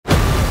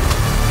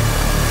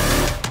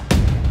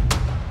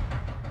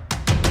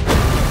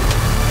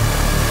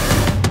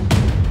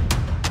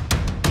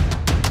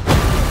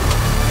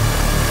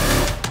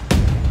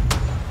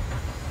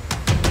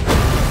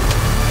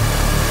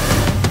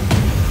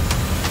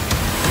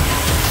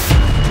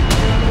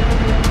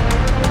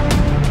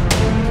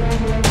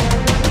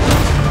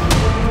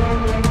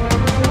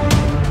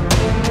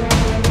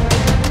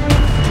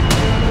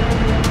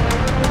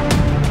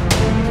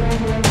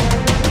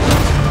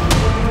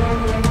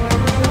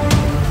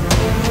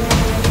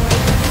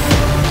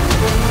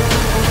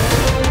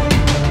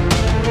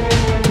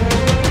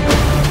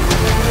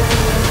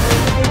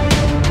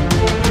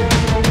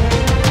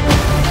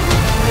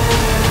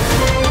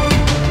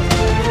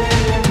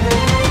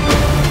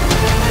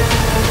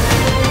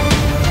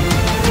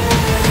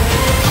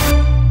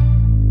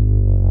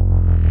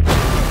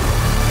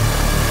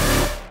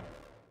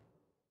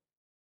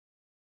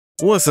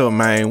What's up,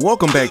 man?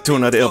 Welcome back to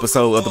another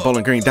episode of the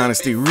Bowling Green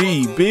Dynasty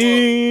Rebuild.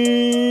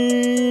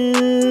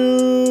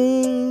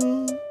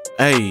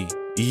 Hey,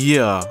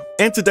 yeah.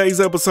 In today's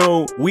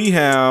episode, we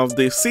have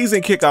the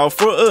season kickoff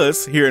for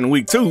us here in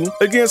week 2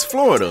 against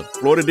Florida.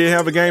 Florida did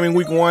have a game in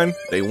week 1.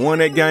 They won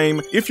that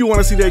game. If you want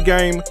to see that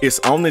game, it's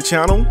on the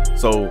channel.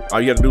 So all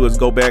you have to do is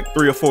go back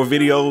 3 or 4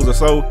 videos or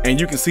so, and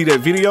you can see that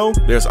video.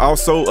 There's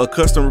also a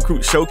custom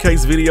recruit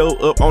showcase video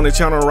up on the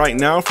channel right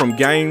now from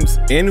games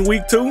in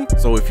week 2.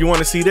 So if you want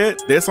to see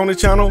that, that's on the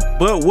channel.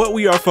 But what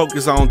we are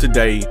focused on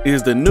today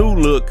is the new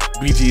look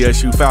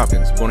BGSU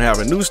Falcons. We're going to have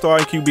a new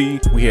starting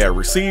QB. We had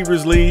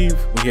receivers leave.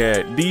 We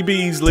had DBs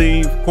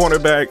leave,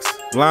 cornerbacks,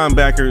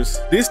 linebackers.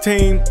 This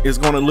team is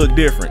going to look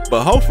different,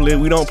 but hopefully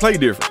we don't play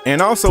different.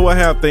 And also I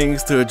have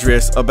things to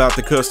address about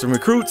the custom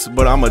recruits,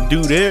 but I'm gonna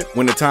do that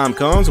when the time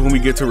comes, when we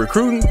get to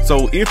recruiting.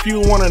 So if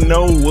you want to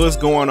know what's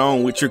going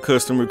on with your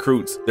custom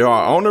recruits, they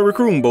are on the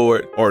recruiting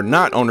board or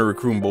not on the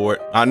recruiting board.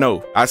 I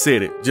know, I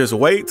said it. Just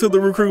wait till the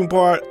recruiting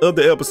part of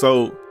the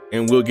episode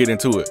and we'll get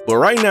into it. But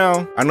right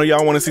now, I know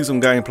y'all want to see some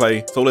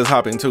gameplay, so let's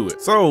hop into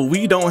it. So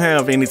we don't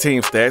have any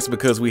team stats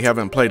because we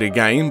haven't played a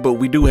game, but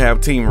we do have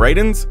team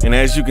ratings. And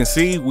as you can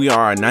see, we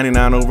are a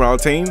 99 overall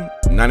team,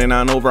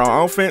 99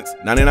 overall offense,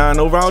 99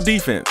 overall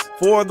defense.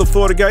 For the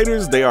Florida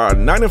Gators, they are a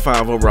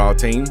 95 overall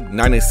team,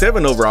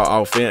 97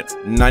 overall offense,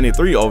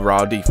 93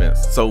 overall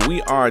defense. So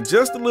we are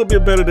just a little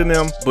bit better than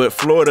them, but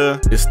Florida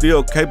is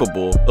still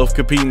capable of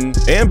competing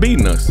and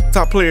beating us.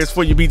 Top players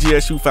for your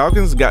BGSU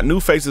Falcons, got new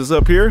faces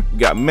up here. We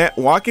got Matt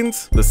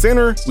Watkins, the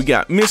center. We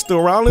got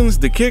Mr. Rollins,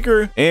 the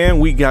kicker, and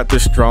we got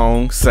the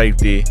strong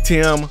safety,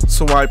 Tim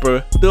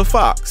Swiper, the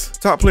Fox.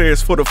 Top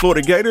players for the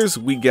Florida Gators,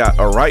 we got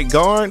a right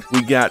guard,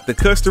 we got the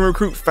custom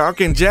recruit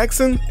Falcon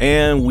Jackson,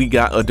 and we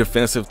got a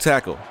defensive tackle.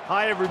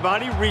 Hi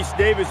everybody, Reese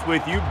Davis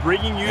with you,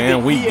 bringing you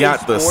and the we EA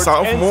got the Sports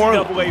sophomore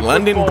NCAA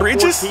London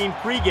Bridges.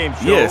 Pregame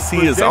show. Yes,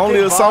 he is only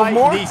a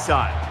sophomore.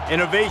 Nissan.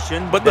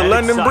 Innovation, but the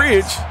London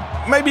Bridge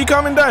may be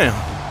coming down.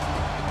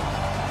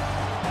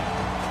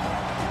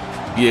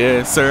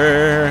 Yes,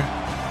 sir.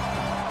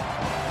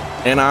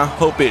 And I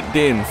hope it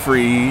didn't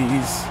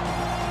freeze,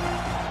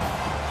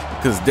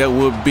 cause that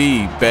would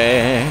be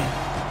bad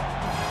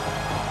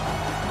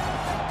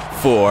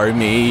for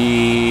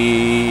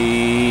me.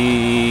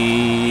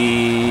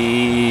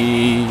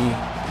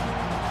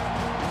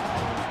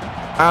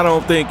 I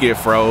don't think it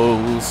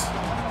froze.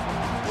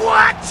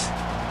 What?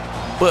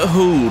 But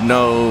who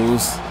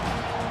knows?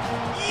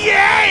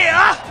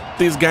 Yeah!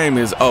 This game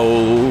is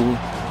old.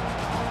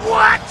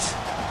 What?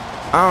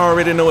 I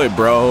already know it,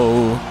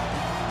 bro.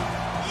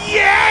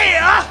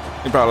 Yeah!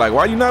 You're probably like,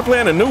 why you not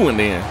playing a new one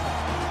then?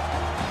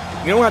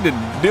 You don't have to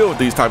deal with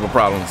these type of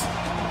problems.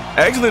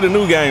 Actually, the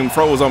new game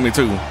froze on me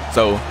too,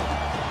 so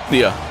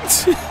yeah.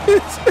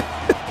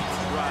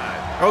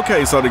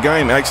 Okay, so the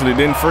game actually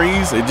didn't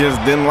freeze. It just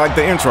didn't like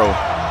the intro.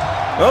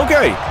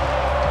 Okay.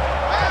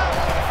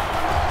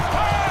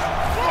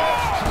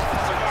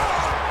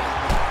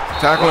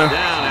 Tackling.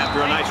 Down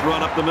after a nice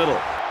run up the middle.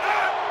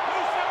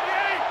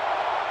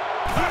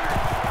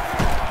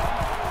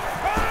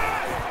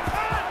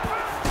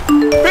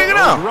 Pick it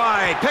up.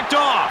 Right, picked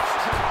off.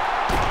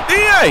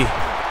 EA.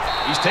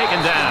 He's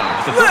taken down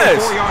at the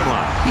 34-yard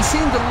line. He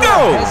seemed a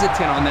little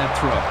hesitant on that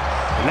throw,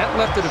 and that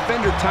left the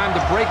defender time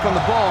to break on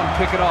the ball and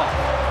pick it off.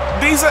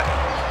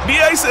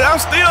 DA said, I'm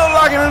still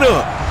locking it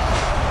up.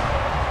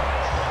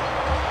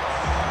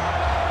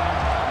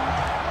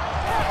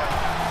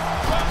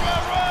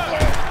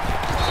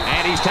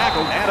 And he's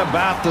tackled at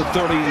about the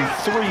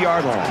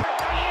 33-yard line.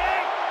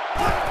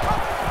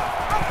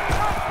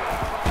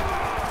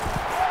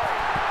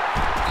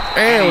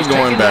 And he's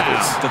going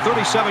backwards. The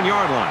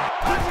 37-yard line.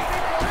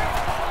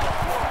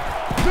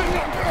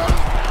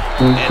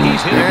 And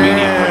he's hit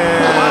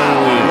immediately.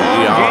 Long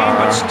game,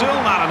 but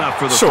still not enough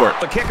for the short.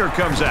 The kicker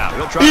comes out.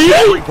 He'll try to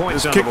get 3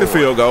 points on the board. Kick the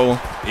field goal.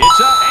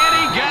 It's up, and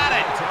he got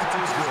it.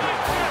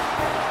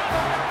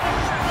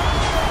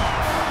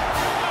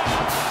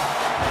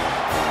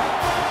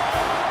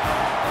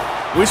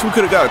 Wish we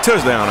could have got a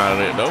touchdown out of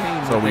it, though.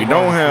 So we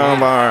don't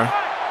have our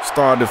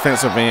star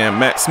defensive end,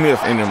 Matt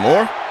Smith,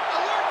 anymore.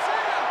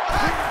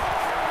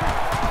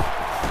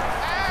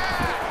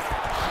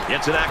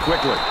 Gets it out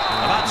quickly.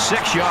 About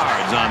 6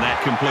 yards on that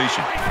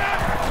completion.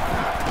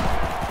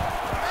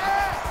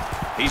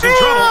 He's in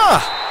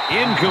trouble.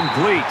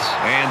 Incomplete.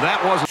 And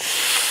that wasn't.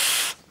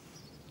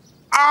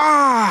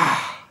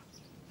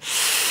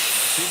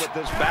 See what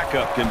this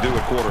backup can do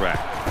at quarterback.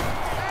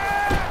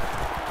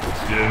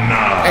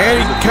 And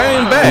he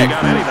came back.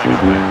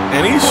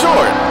 And he's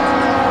short.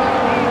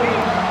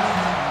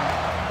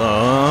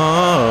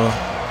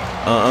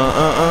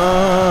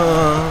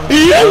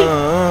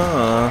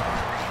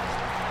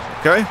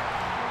 Okay.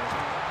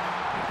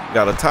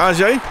 Got a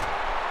Tajay.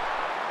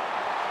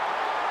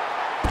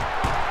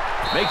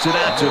 Makes it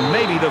out to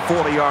maybe the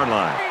 40-yard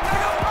line.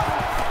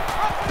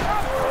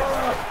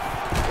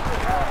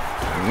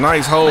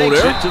 Nice hold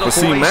there for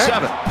C-Mac.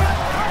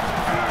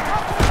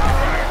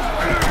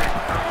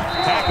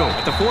 Tackle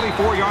at the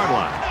 44-yard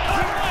line.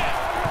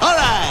 All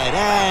right, inside,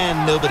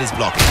 and nobody's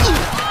blocking.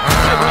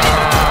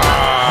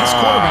 This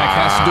quarterback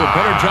has to do a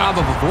better job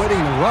of avoiding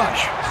the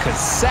rush because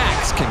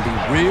sacks can be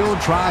real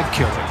drive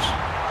killers.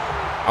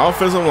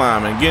 Offensive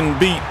lineman getting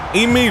beat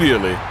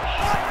immediately.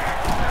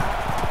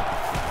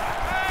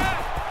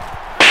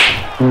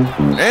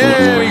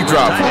 And he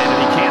dropped it. And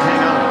he can't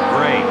hang on.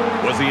 Great.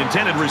 Was the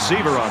intended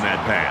receiver on that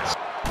pass.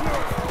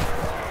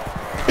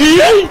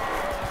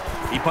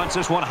 He punts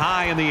this one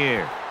high in the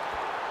air.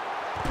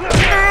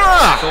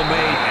 Tackle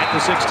made at the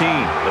 16.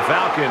 The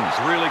Falcons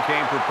really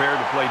came prepared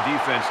to play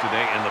defense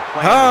today, and the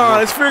plan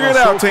let's figure it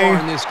out, team.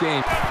 In this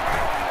game.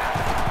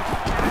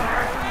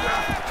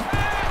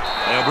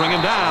 They'll bring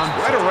him down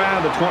right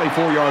around the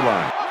 24-yard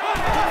line.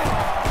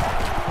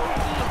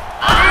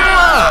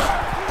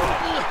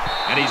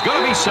 And he's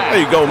going to be sacked. There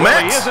you go,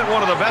 Max. Well, he isn't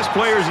one of the best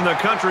players in the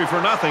country for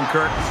nothing,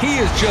 Kurt.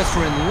 He is just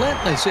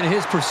relentless in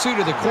his pursuit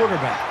of the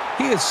quarterback.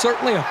 He is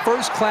certainly a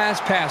first-class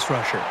pass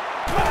rusher.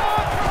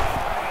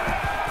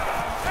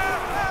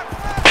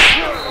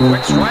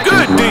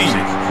 Good D.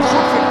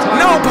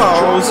 No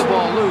pause.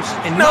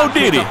 No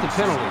diddy.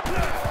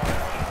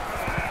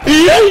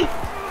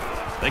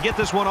 They get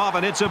this one off,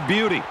 and it's a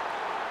beauty.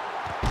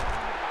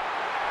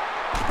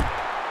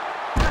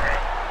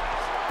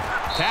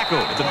 Tackle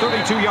at the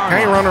 32-yard line.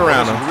 Can't run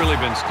around him. Really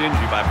been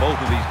stingy by both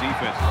of these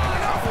defenses.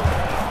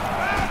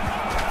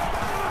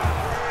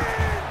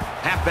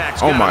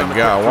 Halfbacks. Oh my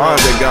God! Why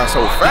is that guy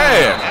so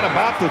fast? At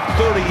about the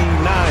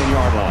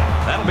 39-yard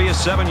line. That'll be a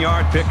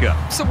 7-yard pickup.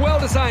 It's a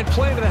well-designed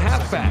play to the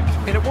halfback,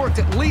 and it worked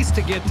at least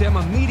to get them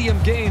a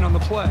medium gain on the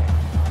play.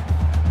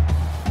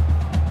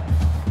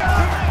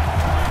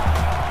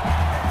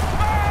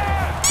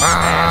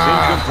 Pass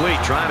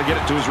incomplete, trying to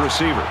get it to his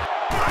receiver.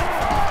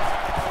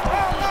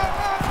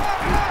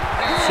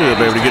 Should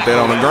be able to get that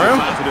on the ground.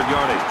 Positive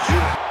yardage.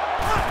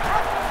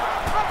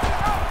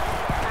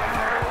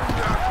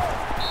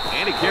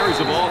 And he carries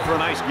the ball for a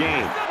nice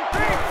gain.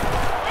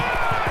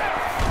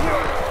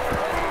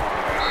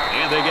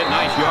 And they get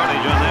nice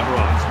yardage on that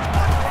run.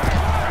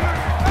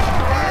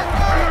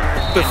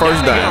 The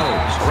first down.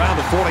 Around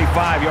the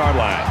 45-yard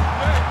line.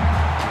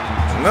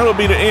 And that'll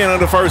be the end of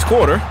the first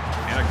quarter.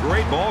 And a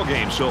great ball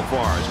game so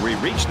far as we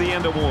reach the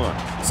end of one.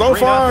 So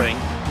far,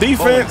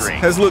 defense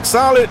has looked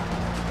solid.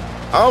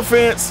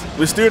 Offense,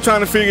 we're still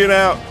trying to figure it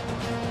out.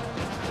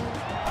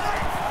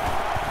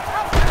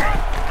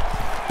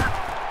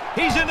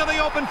 He's into the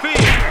open field.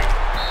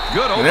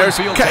 Good open And there's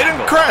field Caden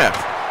tackle.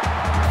 Kraft.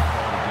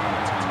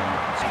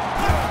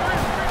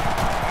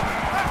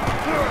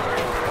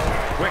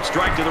 Quick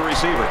strike to the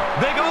receiver.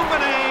 Big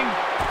opening.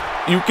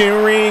 You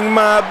can ring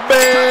my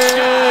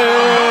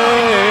bell.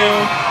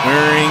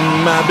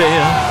 Ring my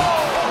bell.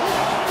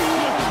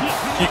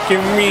 You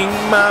can ring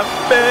my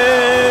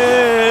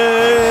bell.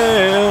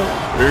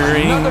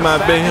 Ring my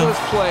bell.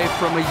 Play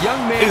from a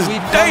young man is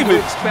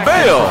David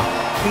Bell.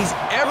 He's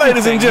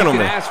Ladies and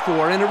gentlemen, you can ask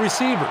for in a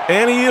receiver.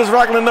 And he is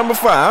rocking the number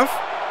 5.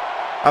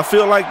 I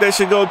feel like that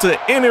should go to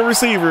any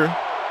receiver.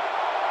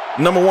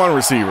 Number 1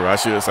 receiver, I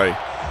should say.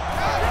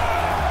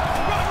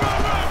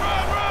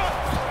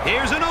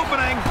 Here's an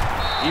opening.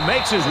 He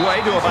makes his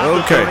way to about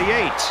the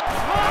 38.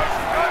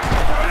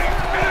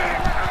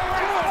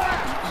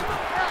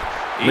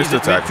 He's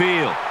at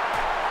midfield.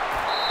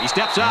 He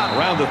steps out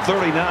around the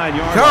 39-yard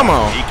line. Come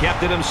on. He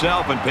kept it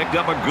himself and picked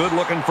up a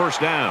good-looking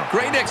first down.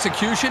 Great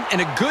execution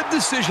and a good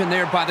decision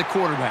there by the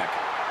quarterback.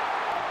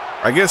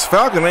 I guess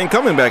Falcon ain't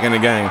coming back in the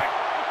game.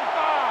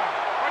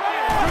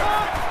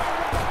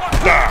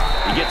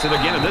 He gets it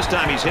again, and this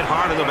time he's hit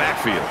hard in the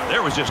backfield.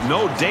 There was just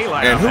no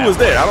daylight. And who was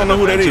that? I don't know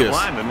who that is.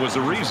 Lineman was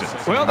the reason.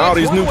 Well, all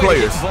these new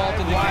players.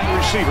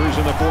 Receivers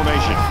in the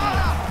formation.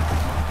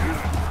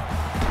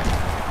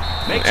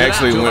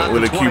 Actually went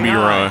with a QB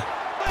run.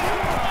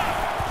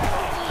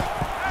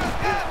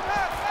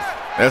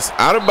 That's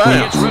out of bounds.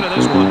 He gets rid of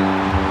this one.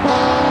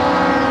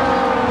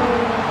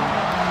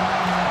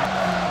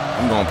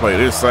 I'm going to play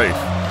this safe.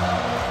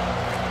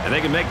 And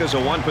they can make this a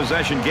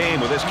one-possession game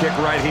with this kick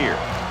right here.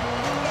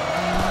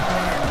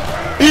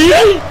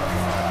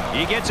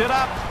 He gets it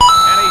up,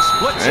 and he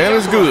splits it. And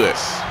it's good.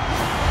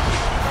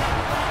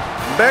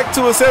 Back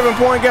to a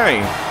 7-point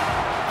game.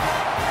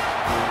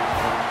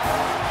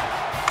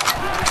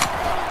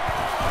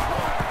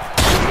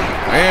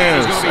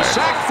 And he's going to be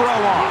sacked for a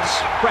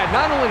loss. Brad,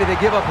 not only did they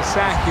give up a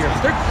sack here,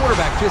 but their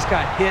quarterback just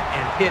got hit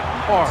and hit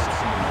hard.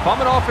 If I'm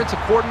an offensive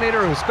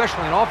coordinator, or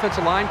especially an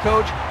offensive line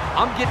coach,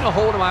 I'm getting a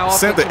hold of my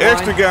offensive line. Sent the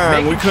extra guy,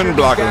 and we couldn't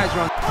block him.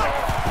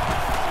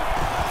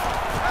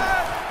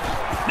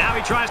 Now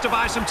he tries to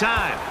buy some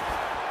time.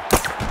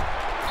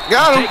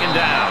 Got him. Taken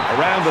down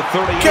around the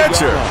 38.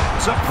 Catcher.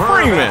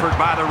 Superb effort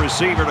by the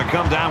receiver to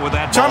come down with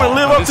that ball. Trying to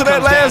live up to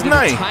that last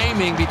name.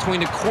 Timing between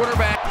the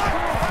quarterback.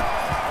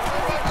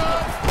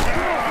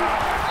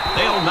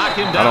 They'll knock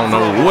him down. I don't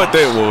know what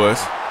that was.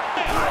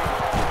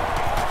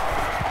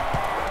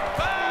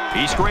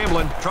 He's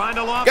scrambling, trying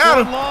to loft got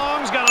him.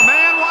 Long's got a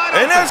man wide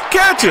open. And that's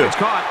catcher. It's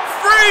caught.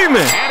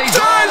 Freeman. And he's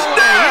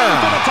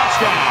touchdown. for the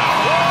touchdown.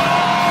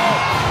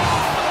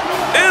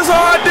 It's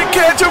hard to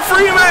catch a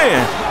free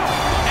man.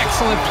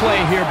 Excellent play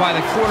here by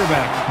the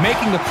quarterback,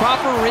 making the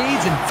proper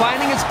reads and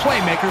finding his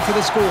playmaker for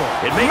the score.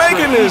 It makes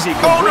making his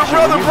older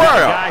brother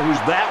proud. A guy who's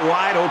that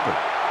wide open.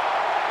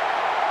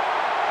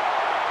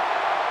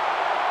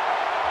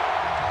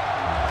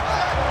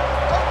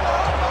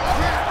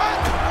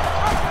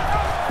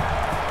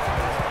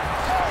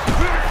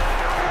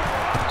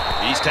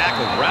 He's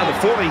tackled around the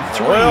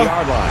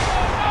 43-yard line.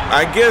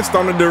 I guessed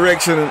on the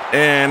direction,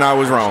 and I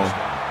was wrong.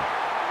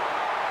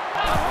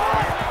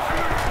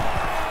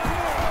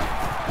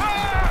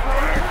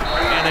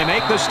 And they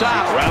make the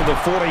stop around the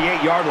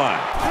 48-yard line.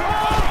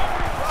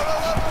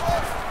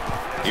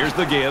 Here's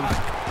the give.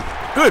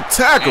 Good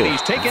tackle. And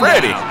he's taken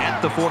Ready. down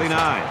at the 49.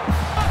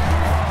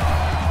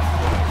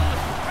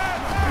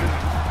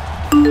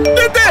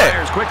 Did that.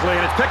 Fires quickly,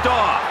 and it's picked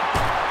off.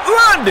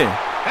 London.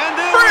 And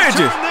then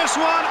Bridges. turn this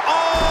one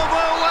all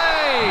the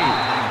way.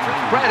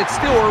 Brad, it's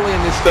still early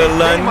in this The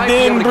game.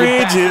 London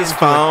Bridge is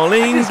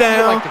falling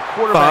down,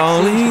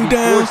 falling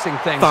down,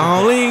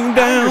 falling I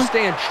down.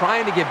 understand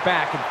trying to get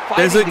back and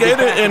fighting There's a to get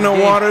gator back in the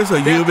game. water, so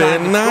you That better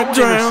time, not to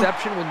throw an drown.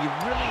 interception when you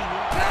really need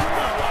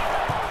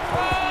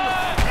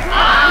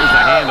Here's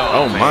the handoff.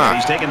 Oh, my.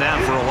 He's taken down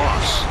for a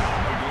loss.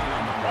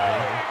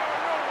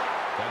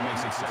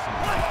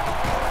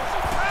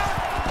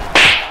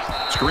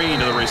 Screen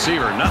to the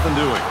receiver, nothing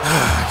doing.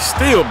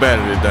 Still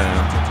batted it down.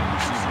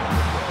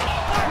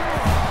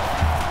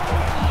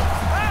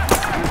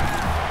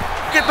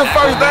 Get the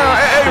first down,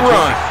 AA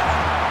run.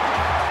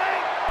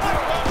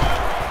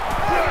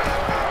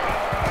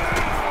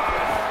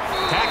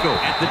 Tackle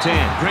at the 10.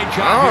 Great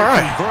job All here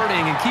right.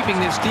 converting and keeping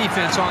this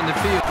defense on the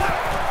field.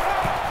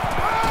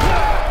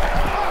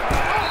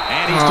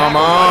 And he's Come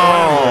tackled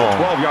on. around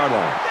the 12-yard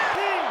line.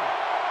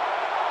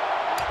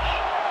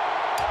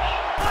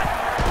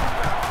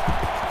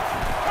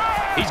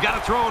 He's got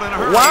to throw it in a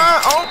hurry.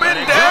 Wide open,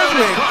 And it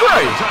Desmond. goes.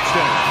 Great.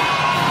 Touchdown.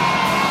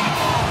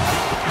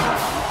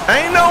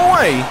 Ain't no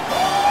way.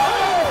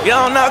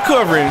 Y'all not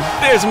covering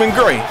Desmond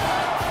Gray.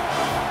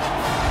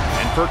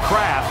 And for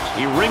Kraft,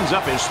 he rings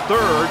up his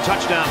third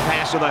touchdown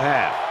pass of the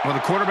half. Well, the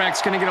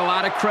quarterback's going to get a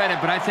lot of credit,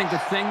 but I think the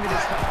thing that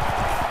is...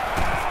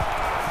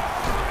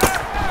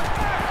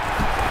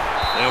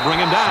 They'll bring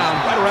him down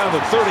right around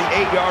the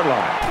 38-yard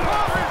line.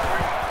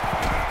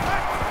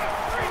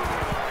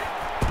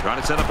 Trying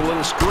to set up a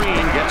little screen.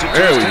 Gets it to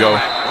There his we go.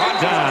 tailback.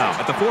 Brought down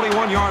at the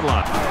 41-yard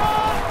line.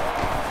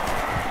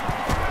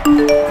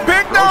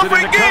 Picked Throws off it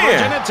into coverage,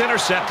 and again. it's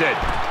intercepted.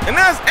 And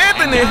that's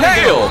Anthony And down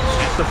he Hale. goes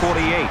at the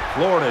 48.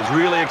 Florida is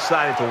really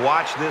excited to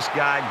watch this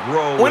guy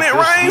grow. When with it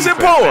this rains, it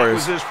defense. That pours.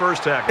 was his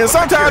first tackle. And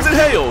sometimes it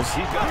hails.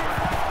 He's got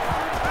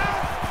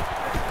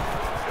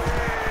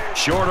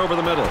short over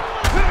the middle.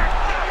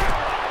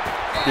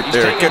 Get He's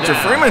there, taken catch your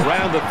down Freeman.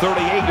 around the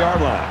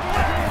 38-yard line.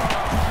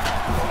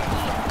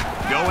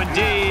 Going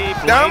deep.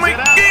 Down lays it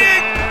out McGee.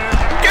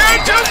 there.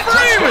 Catch your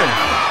Freeman.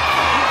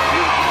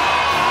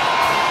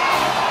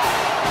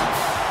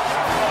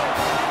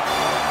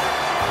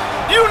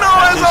 You know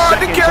it's hard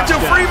to catch a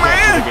free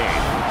man.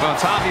 Well,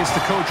 it's obvious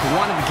the coach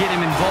wanted to get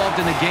him involved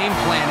in the game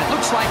plan. It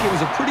looks like it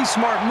was a pretty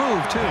smart move,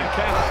 too.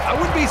 I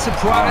wouldn't be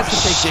surprised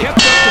if they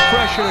kept up the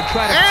pressure to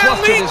try to And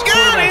fluster we this got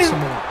quarterback him.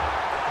 some more.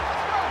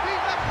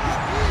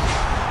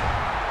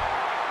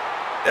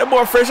 That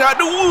boy fresh out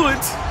the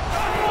woods.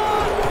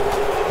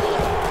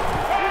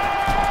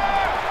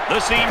 The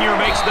senior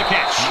makes the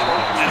catch,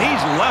 and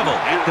he's level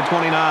at the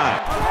 29.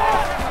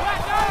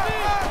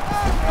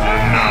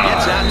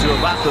 Gets out to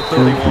about the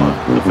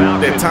 31. The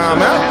Falcons That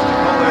timeout? have to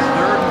call their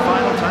third and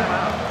final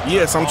timeout.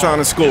 Yes, I'm trying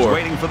to Just score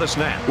waiting for the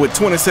snap. with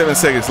 27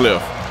 seconds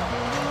left.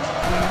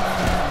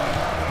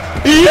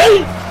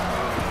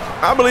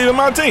 I believe in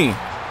my team.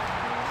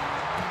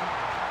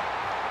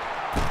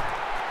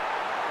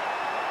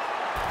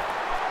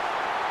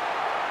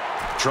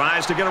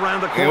 Tries to get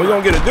around the And corner. we're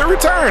going to get a good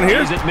return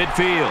here. He's at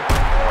midfield.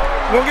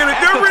 We're going to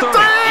get a At good the 30.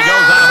 return. He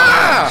goes out of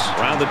bounds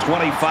around the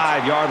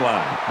 25-yard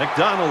line.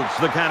 McDonald's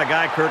the kind of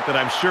guy, Kirk, that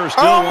I'm sure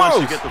still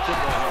wants to Almost. get the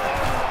football.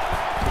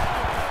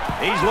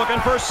 He's looking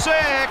for 6.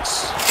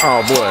 Oh,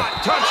 boy.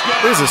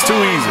 Touchdown. This is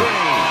too easy.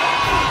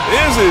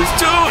 This is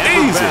too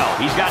easy. Bell.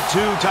 He's got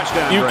 2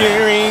 touchdowns. You can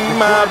ring The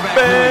my quarterback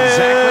knew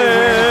exactly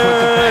where to put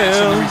the pass,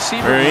 and the bell.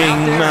 receiver went out Ring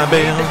there my and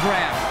made bell. the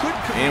grab. Good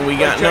And we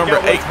got Check number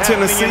out what's 8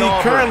 Tennessee happening in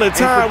Auburn. currently And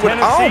for tied with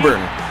Tennessee,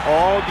 Auburn.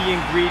 All the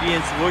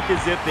ingredients look as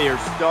if they are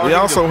starting We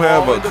also to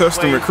have fall a into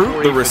custom place recruit,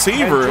 for the a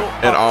receiver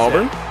potential at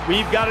Auburn. upset.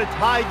 We've got a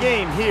tie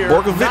game here.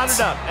 Borkovitz.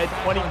 Knotted up at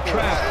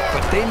 24.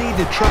 But they need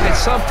to try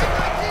something.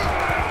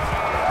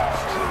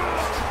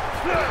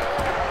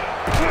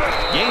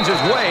 Gains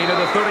his way to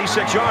the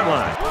 36-yard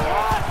line.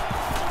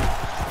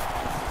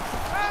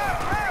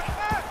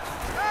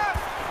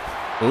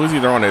 Who's he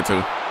throwing that to?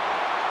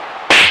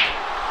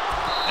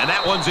 And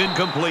that one's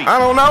incomplete. I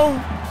don't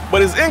know,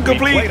 but it's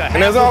incomplete,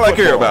 and that's all I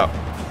care about.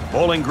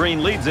 Bowling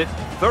Green leads it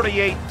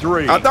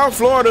 38-3. I thought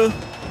Florida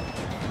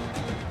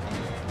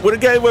would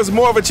have gave us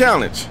more of a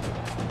challenge.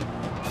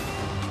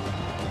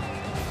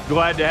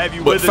 Glad to have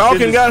you But with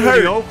Falcon us in got the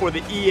studio hurt. for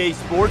the EA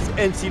Sports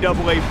NCAA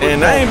Football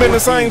And they ain't been the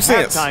same 14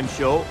 since. halftime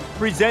show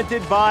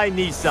presented by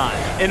Nissan.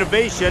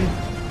 Innovation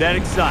that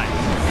excites.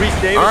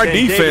 Reese Davis Our and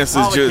defense David is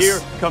Pollack just here,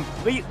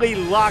 completely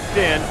locked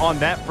in on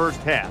that first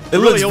half. It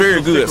looks very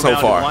hope you'll good stick so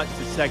around far. and watch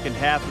the second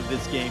half of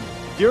this game.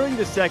 During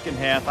the second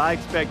half, I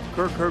expect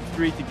Kirk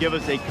Herbstreit to give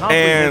us a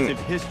comprehensive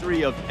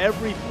history of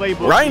every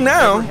playbook right he's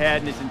now, ever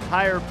had in his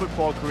entire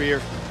football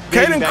career.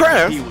 Caden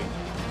Kraft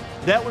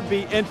That would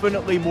be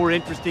infinitely more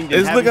interesting than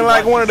is having looking to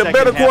like watch one of the second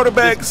better half of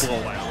this quarterbacks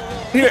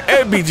blowout. here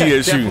at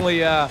BGSU. Definitely,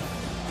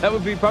 that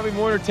would be probably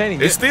more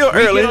entertaining. It's still We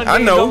early, get on I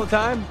games know. all the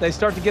time. They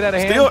start to get out of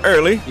hand. Still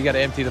early. You got to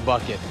empty the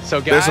bucket. So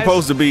guys, There's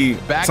supposed to be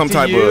back some to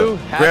type you. of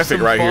Have graphic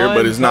some right here, fun.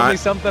 but it's Tell me not.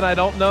 something I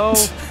don't know.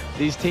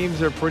 These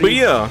teams are pretty But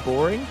yeah.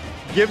 boring.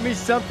 Give me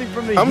something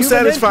from the I'm human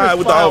satisfied interest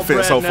with the file,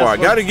 offense so Brad far.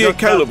 Nessler. Got to get Just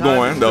about Caleb time to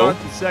going, though.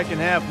 start the second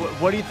half.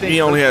 What do you think?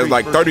 He only has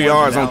like 30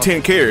 yards on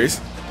 10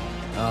 carries.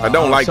 I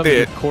don't like some that.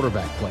 good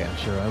quarterback play, I'm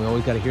sure. I mean, we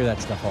always got to hear that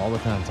stuff all the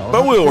time. It's all But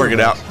about we'll the work it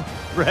out.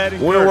 Brad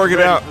and We'll Kirk work it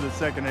ready out. for the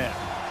second half.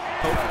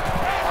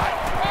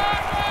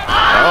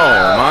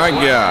 Oh, my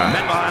Men God.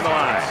 behind the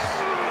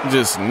line.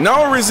 Just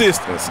no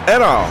resistance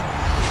at all.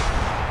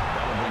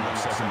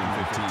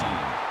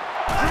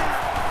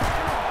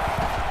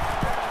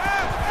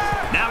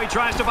 Now he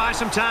tries to buy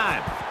some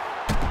time.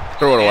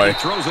 Throw it And away. he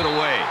throws it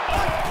away.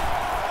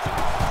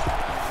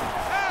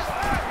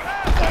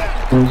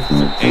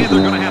 And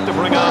they're going to have to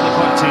bring on the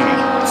punt team.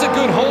 It's a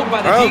good hold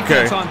by the Okay.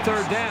 defense on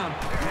third down.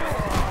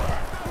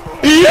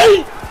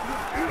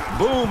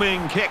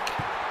 Booming kick.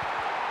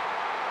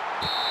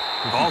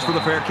 Calls for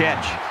the fair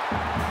catch.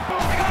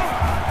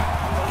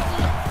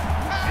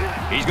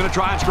 He's going to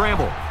try and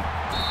scramble.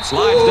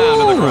 Slides down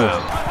to the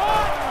ground.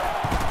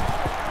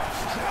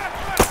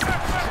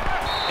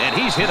 And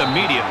he's hit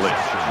immediately.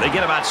 They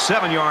get about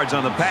 7 yards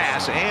on the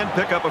pass and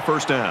pick up a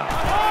first down.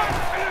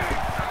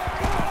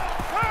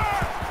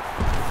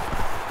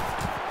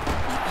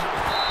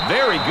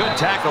 Very good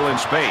tackle in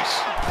space.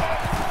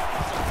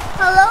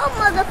 Hello,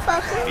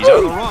 motherfucker. He's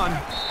on the run.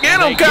 Get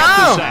and him, they get the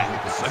Kyle. sack.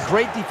 A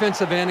great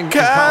defensive end in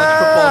college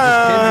football.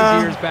 Just pins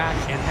his ears back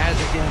and has,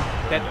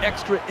 again, that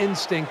extra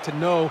instinct to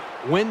know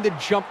when to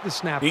jump the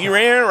snap. He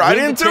ran right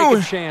when into to take it.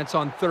 a chance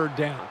on third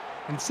down.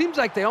 And it seems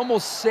like they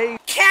almost saved.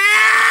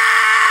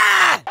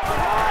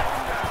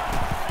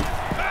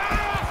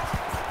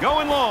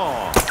 Going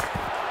long.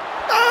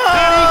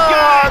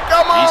 Oh,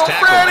 come He's on,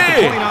 tackled at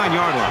the Freddie.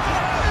 29-yard line.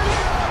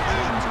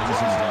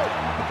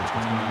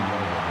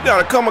 You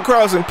got to come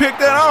across and pick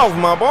that off,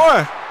 my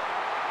boy.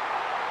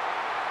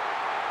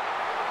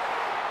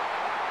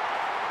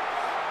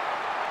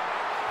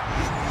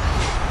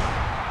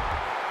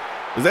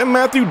 Is that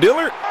Matthew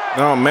Dillard?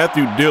 No,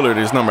 Matthew Dillard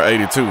is number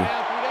 82.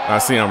 I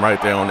see him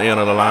right there on the end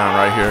of the line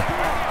right here.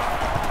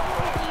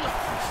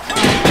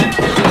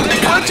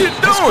 What you This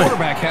doing?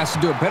 quarterback has to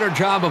do a better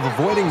job of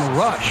avoiding the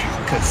rush.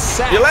 Because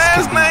sacks Your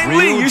last can be name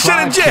real Lee. You should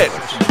have drive jet.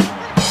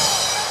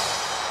 killers.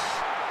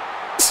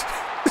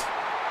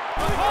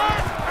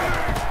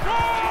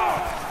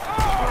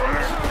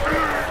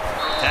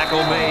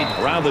 Tackle made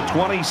around the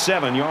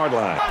 27-yard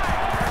line.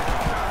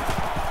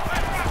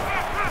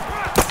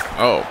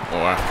 Oh,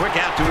 boy. Quick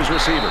out to his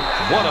receiver.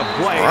 What a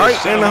play. Right to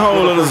set in the him up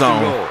hole for of the first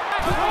and zone. goal.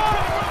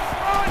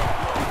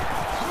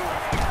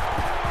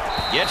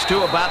 Gets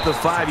to about the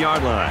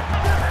 5-yard line.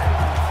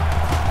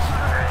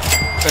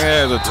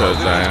 There's a It's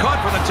touchdown. caught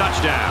for the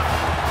touchdown.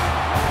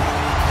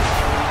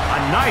 A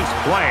nice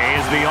play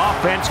as the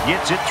offense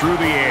gets it through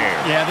the air.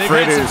 Yeah, they've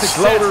Freddie had is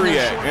some slow success to in this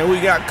react. short- And we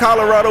got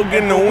Colorado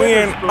getting the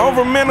win Witherspoon,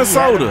 over He had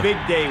Minnesota. a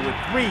big day with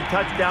 3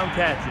 touchdown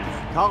catches.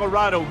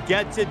 Colorado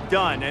gets it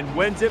done and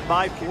wins it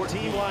by 14.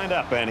 Team lined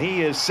up, and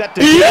he is set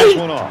to get this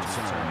one off.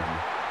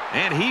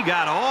 And he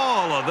got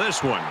all of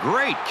this one.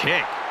 Great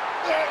kick.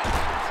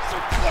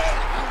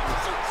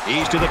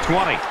 He's to the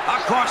 20.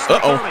 Across the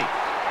 30.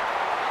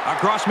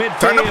 Across midfield.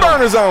 Turn the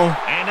burners on.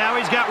 And now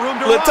he's got room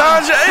to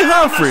Latasha run. A.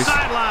 Down Humphries. the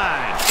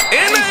sideline. In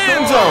And the he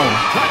end scores. zone.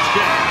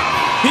 Touchdown.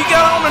 He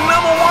got on the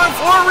number 1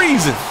 for a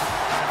reason.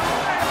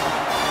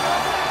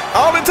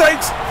 All it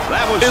takes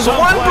That was is some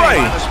one play.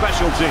 by the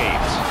special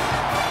teams.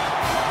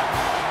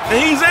 And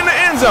he's in the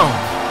end zone.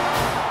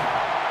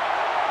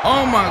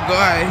 Oh my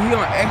God, he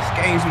on X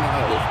Games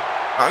mode.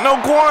 I know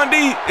Quan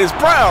D is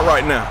proud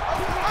right now.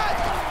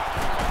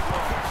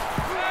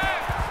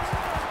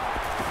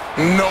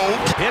 Nope.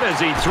 Hit as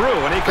he threw,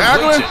 and he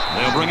completes it.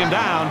 They'll bring him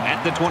down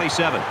at the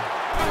 27.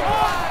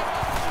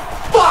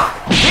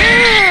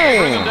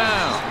 Bring him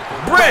down.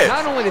 Brett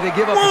Not only did they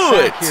give up a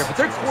Woods. sack here, but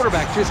their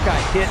quarterback just got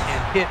hit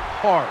and hit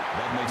hard.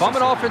 If I'm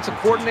an offensive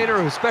coordinator,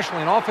 or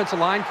especially an offensive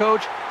line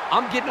coach,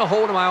 I'm getting a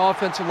hold of my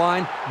offensive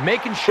line,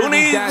 making sure Who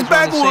these needs guys are on the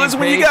backwoods same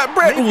when you page. got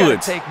Brett They've got to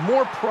Woods? take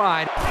more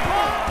pride.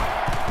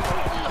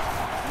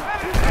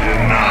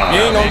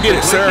 You ain't gonna get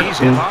it, sir. He's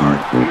hit hard.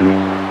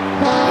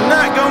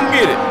 Not gonna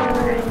get it.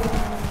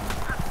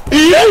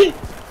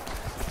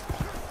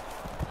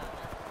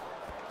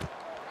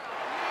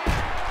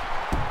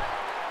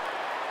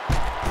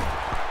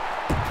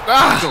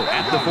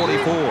 At the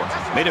 44.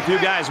 Made a few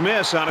guys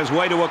miss on his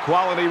way to a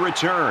quality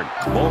return.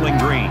 Bowling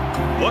Green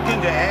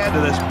looking to add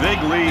to this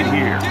big lead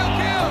here.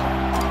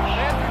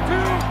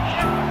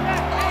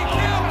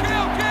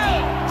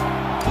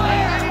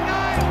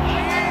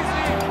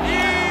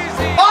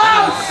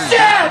 Oh,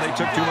 shit! They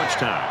took too much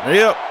time.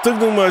 Yep, took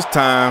too much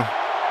time.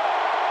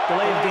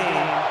 Delayed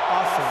game,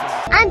 offense.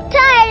 I'm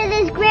tired of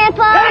this,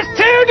 Grandpa. That's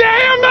too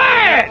damn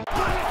bad!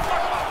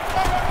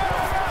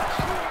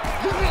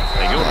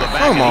 They go to the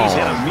back, and he's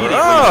hit immediately in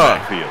the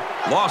backfield.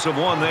 Loss of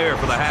one there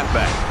for the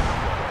halfback.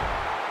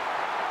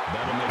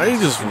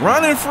 He's just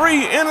running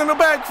free into the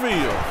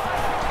backfield.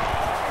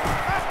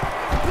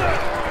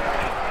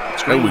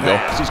 There we go.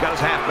 He's got his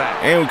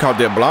halfback. And we caught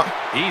that block.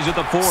 He's at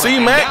the 40. See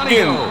Matt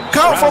getting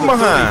caught from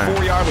behind.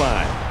 4-yard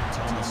line.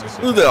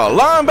 Who's that, a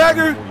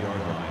linebacker?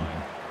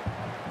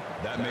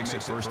 That makes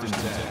it 1st and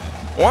 10.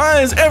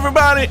 Why is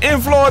everybody in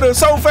Florida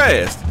so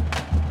fast?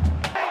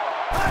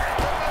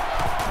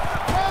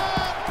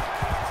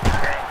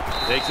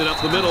 Takes it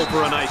up the middle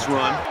for a nice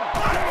run.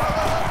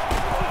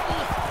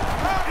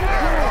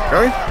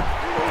 Okay.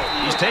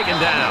 He's taken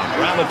down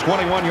around the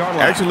 21-yard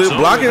line. Actually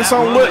blocking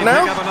somewhat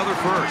now. Pick up another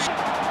first.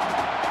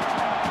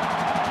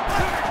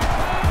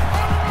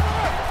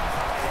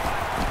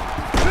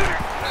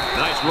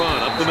 Nice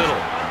run up the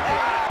middle.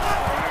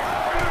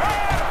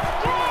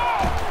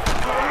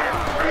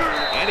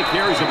 And he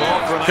carries the ball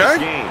for a nice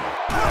gain.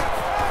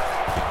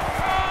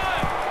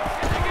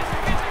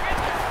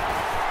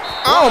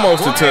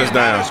 Almost a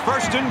touchdown.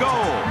 First and goal.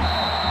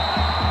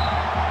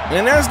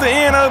 And that's the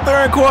end of the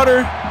third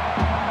quarter.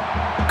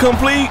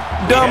 Complete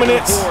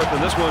dominance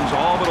And this one's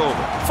all but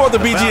over. for the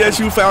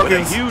BGSU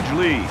Falcons with a huge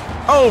lead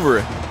over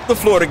the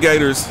Florida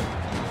Gators.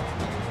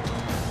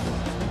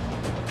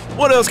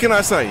 What else can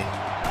I say?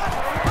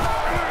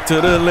 To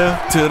the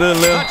left,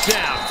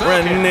 Touchdown,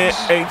 running that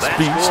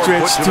HB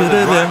stretch to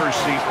the left.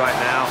 Seat right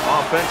now,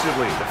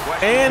 offensively.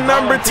 And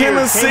number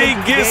Tennessee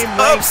gets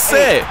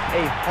upset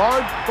A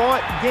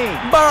hard-fought game.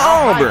 by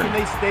How high Auburn. can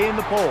they stay in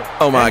the poll?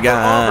 Oh my And for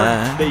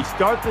Auburn, God. they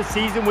start the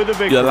season with a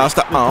victory. You lost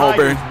to The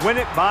Auburn. Tigers win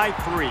it by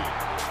 3.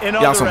 In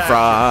Y'all other some action,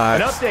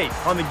 frauds. An update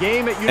on the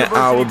game at And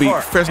University I will beat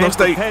Park. Fresno And for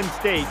State. Penn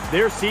State,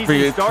 their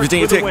season starts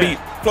Virginia with a Tech win. beat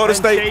Florida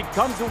Penn State.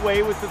 comes away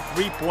with a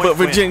 3-point But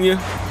win. Virginia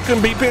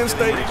couldn't beat Penn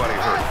State. Anybody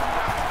hurt.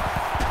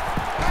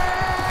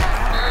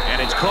 And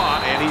it's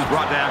caught, and he's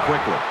brought down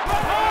quickly.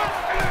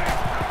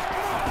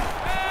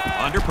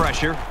 Under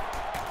pressure.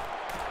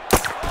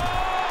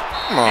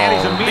 Come And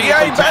he's on,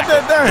 immediately BA, back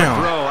that tackled.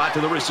 down. Throw out to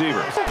the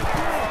receiver.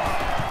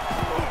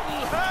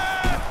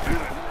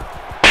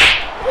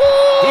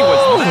 He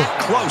was that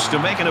close to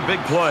making a big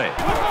play.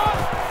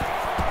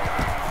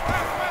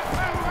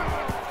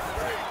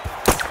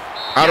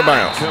 Out of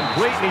bounds.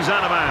 Complete, and he's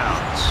out of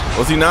bounds.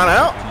 Was he not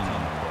out?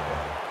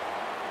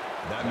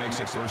 That makes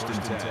it 1st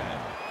and 10.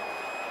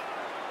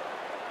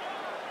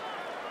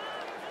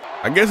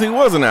 I guess he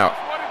wasn't out.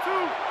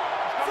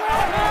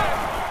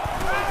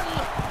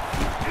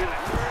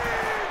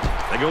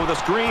 They go with a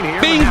screen here.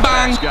 Bing, The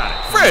bang. halfback's got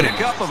it. Freddie.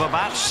 Pick up of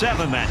about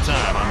 7 that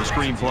time on the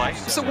screen play.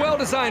 It's a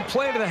well-designed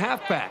play to the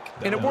halfback,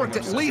 and it worked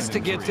at least to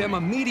get them a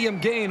medium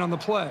gain on the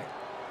play.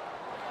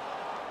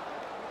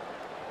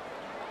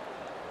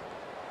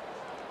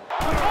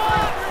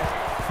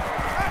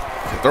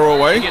 Throw He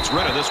away. gets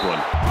rid of this one.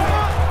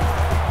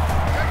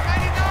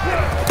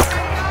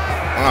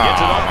 Ah,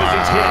 Gets it off as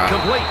he's hit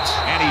complete.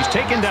 And he's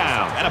taken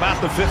down at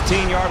about the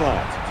 15-yard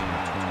line.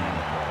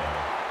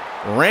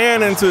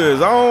 ran into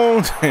his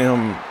own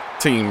damn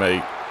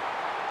teammate.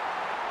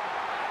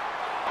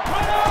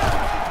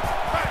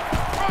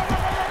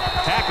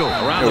 Tackle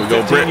around There we the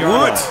go, Brett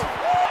 15-yard Woods. line.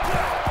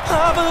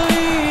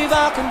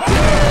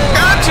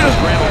 Gotcha.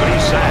 Scramble, but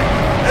he's sacked.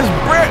 That's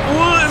Brett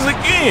Woods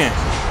again.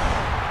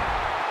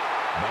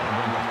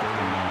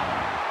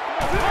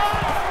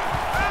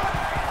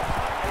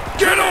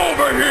 Get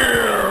over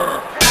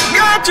here!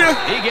 Gotcha.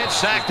 He gets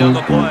sacked on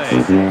the play.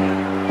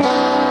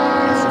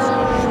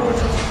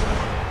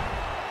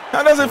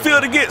 How does it feel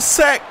to get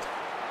sacked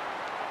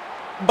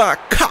by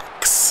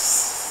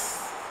Cox?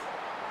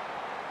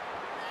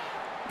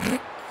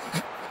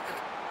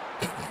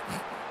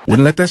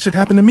 Wouldn't let that shit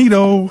happen to me,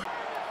 though.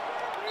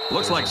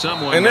 Looks like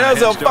someone. And got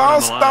there's a head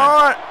start false on the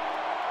line. start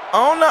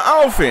on the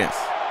offense.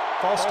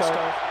 False start,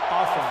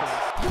 offense.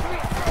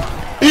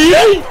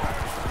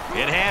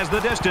 It has the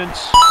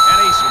distance,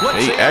 and he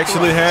splits He it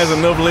actually upright. has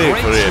enough leg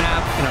Great for that.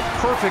 snap and a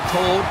perfect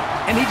hold,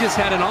 and he just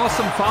had an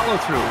awesome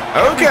follow-through.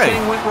 Okay.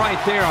 Everything went right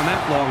there on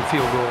that long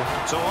field goal.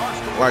 So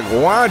Arsenal Like,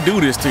 why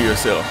do this to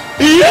yourself?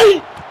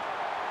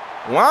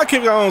 Why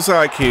kick our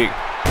onside kick?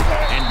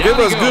 and down Give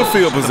he us good goes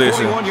field to the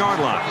position. 41-yard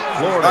line.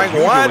 Florida Like,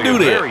 why usually do a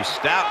that? Very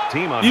stout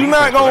team on You defense,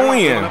 not but gonna they're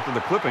win. living up to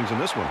the clippings in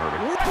this one,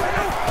 Herbie.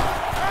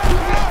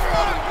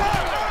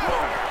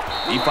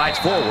 He fights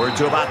forward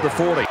to about the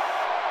 40.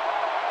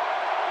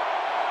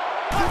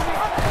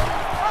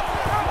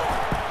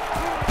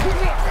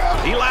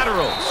 He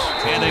laterals,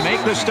 and they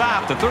make the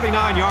stop, the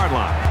 39-yard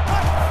line.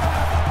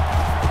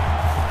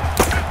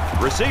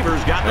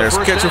 Receivers got the There's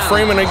first catcher down.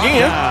 Freeman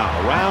again.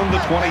 Now, around the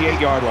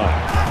 28-yard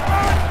line.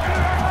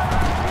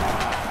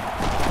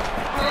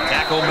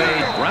 Tackle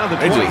made around the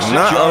They just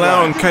not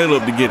allowing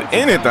Caleb to get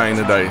anything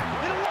today.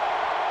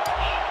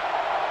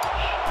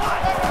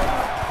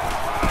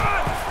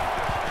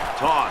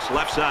 Toss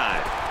left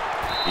side.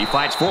 He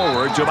fights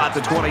forward to about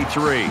the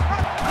 23.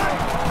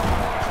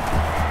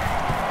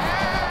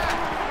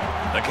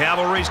 The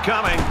cavalry's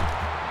coming.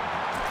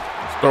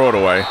 Throw it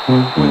away.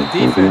 Well, the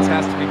defense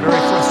has to be very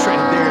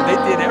frustrated there. They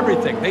did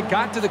everything. They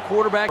got to the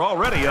quarterback.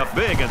 Already up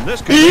big, and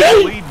this could be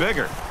a lead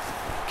bigger.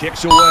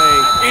 Kicks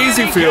away.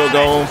 Easy field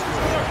goal.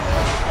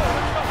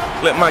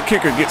 Let my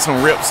kicker get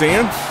some reps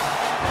in.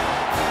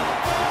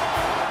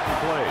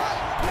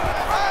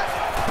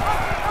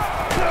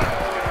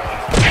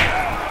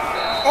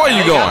 Where are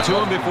you going? To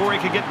him before he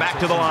could get back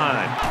to the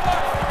line.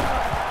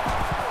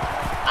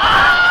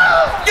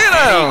 Get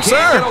down,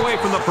 sir. Get away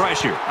from the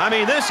pressure. I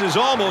mean, this is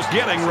almost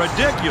getting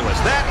ridiculous.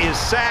 That is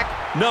sack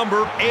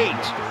number 8.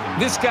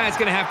 This guy's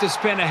going to have to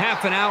spend a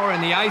half an hour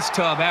in the ice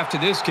tub after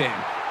this game.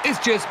 It's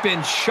just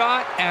been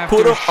shot after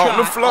Put him shot on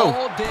the floor.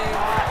 all day.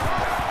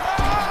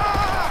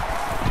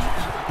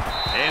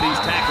 And he's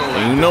tackled.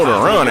 And you know the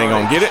run ain't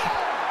going to get it.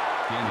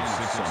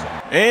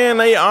 And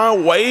they are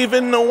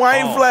waving the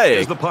white flag.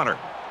 Here's the punter.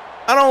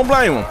 I don't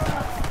blame him.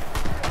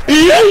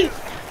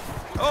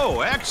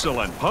 Oh,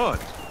 excellent punt.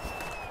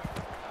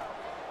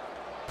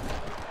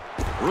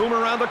 Room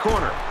around the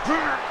corner.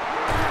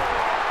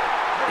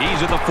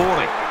 He's at the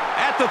 40,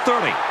 at the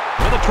 30,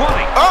 to the 20,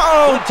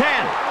 to the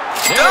 10.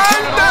 Done.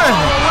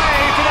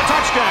 Away for the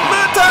touchdown.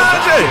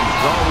 Lataj.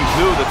 Always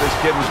knew that this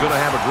kid was going to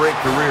have a great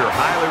career.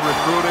 Highly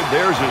recruited.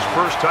 There's his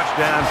first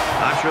touchdown.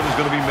 I'm sure there's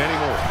going to be many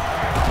more.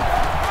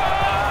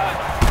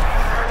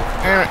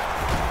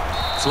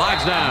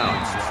 Slides down.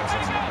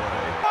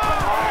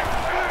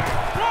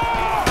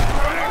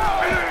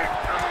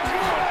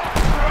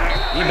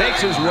 He makes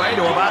his way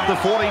to about the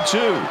 42.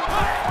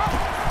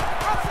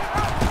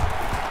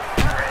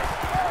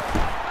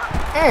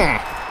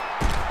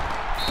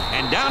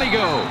 And down he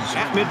goes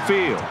at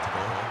midfield.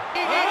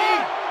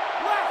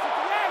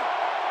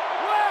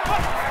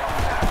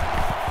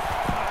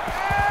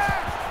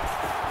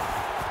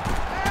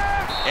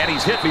 And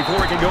he's hit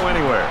before he can go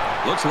anywhere.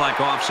 Looks like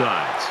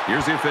offsides.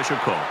 Here's the official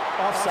call.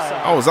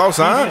 Offside. Oh, it's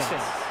offside?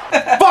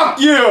 Fuck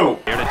you!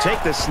 Here to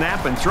take the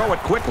snap and throw it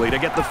quickly to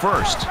get the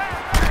first.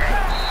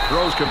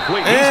 Throws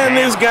complete. And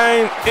this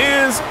game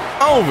is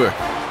over.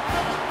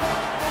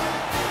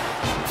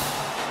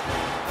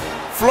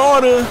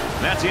 Florida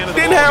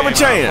didn't have a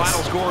chance.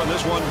 Final score in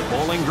this one,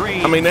 Bowling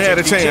Green. I mean, they had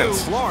a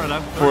chance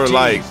for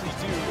like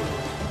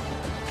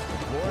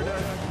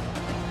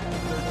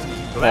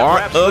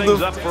part of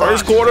the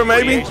first quarter,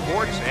 maybe.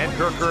 Sports and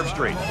KICKOFF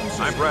Street.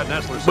 I'm Brad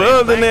Nessler. But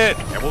other than that,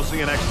 and we'll see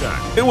you next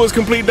time. It was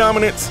complete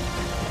dominance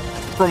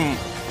from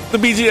the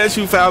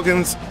BGSU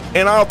Falcons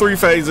in all 3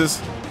 phases.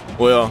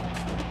 Well,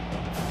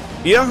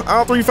 yeah,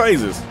 all 3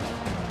 phases.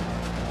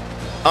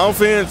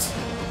 Offense,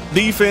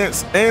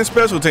 defense, and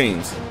special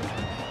teams.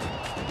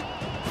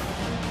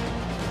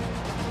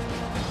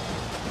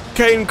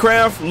 Caden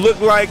Kraft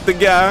looked like the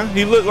guy.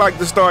 He looked like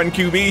the starting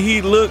QB.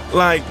 He looked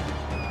like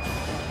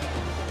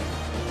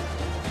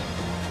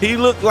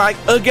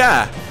a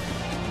guy.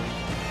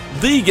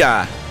 The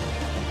guy.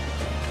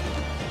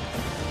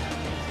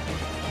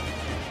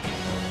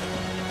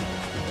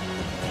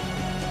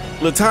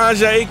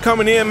 Lataj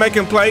coming in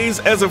making plays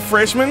as a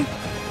freshman,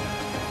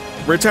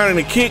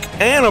 returning a kick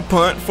and a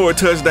punt for a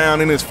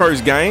touchdown in his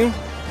first game.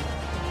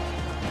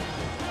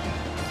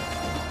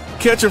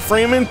 Catcher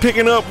Freeman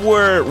picking up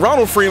where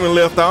Ronald Freeman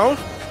left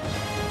off.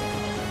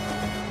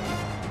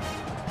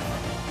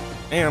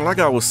 And like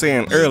I was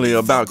saying earlier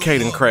about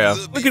Caden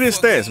Kraft, look at his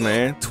stats,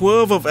 man.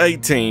 12 of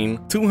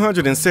 18,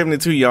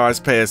 272 yards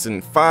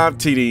passing, 5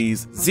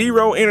 TDs,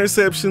 0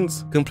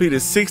 interceptions,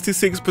 completed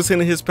 66%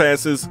 of his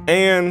passes,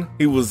 and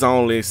he was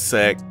only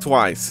sacked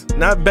twice.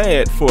 Not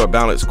bad for a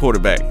balanced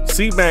quarterback.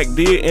 C-Mac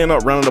did end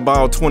up running the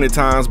ball 20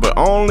 times, but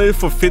only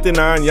for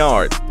 59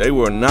 yards. They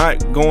were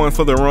not going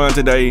for the run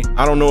today.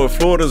 I don't know if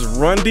Florida's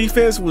run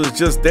defense was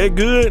just that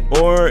good,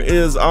 or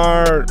is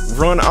our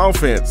run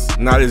offense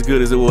not as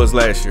good as it was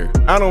last year.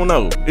 I don't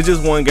know. It's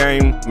just one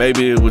game.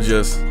 Maybe it was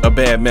just a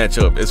bad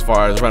matchup as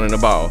far as running the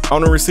ball.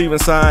 On the receiving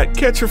side,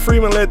 catcher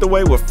Freeman led the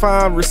way with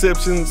 5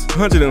 receptions,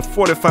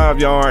 145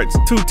 yards,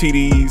 2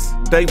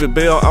 TDs. David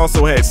Bell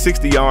also had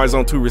 60 yards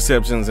on 2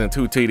 receptions and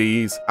 2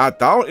 TDs. I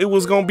thought it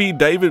was going to be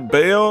David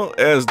Bell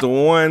as the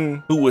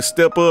one who would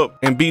step up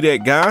and be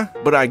that guy,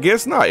 but I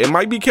guess not. It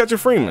might be catcher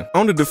Freeman.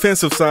 On the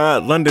defensive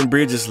side, London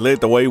Bridges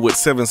led the way with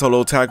 7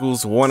 solo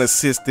tackles, 1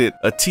 assisted,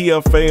 a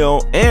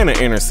TFL, and an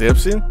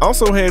interception.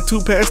 Also had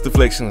 2 pass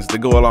deflections to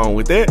go along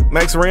with that.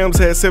 Max Rams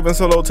had 7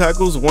 solo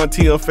tackles, 1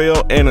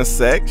 TFL, and a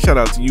sack. Shout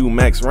out to you,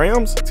 Max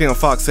Rams. Tim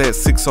Fox had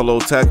 6 solo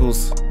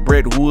tackles.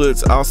 Brett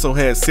Woods also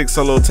had 6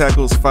 solo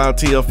tackles, 5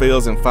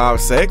 TFLs, and 5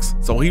 sacks.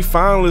 So he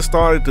finally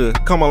started to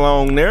come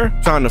along there,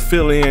 trying to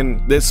fill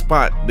in that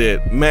spot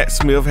that Matt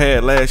Smith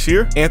had last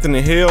year.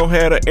 Anthony Hill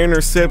had an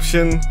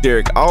interception.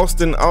 Derek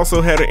Austin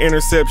also had an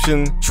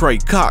interception. Trey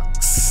Cox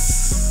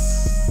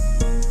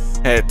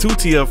had 2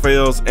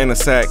 TFLs and a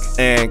sack,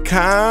 and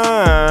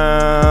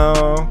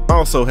Kyle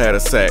also had a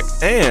sack.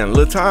 And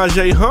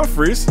Latajah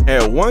Humphries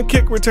had 1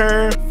 kick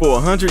return for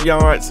 100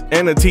 yards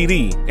and a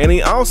TD. And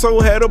he also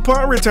had a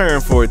punt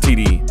return for a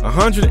TD.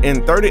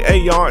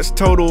 138 yards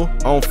total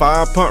on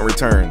 5 punt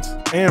returns.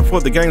 And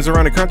for the games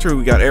around the country,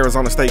 we got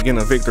Arizona State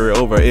getting a victory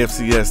over an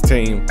FCS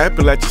team.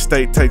 Appalachian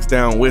State takes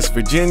down West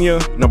Virginia.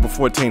 Number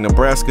 14,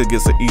 Nebraska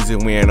gets an easy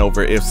win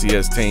over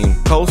FCS team.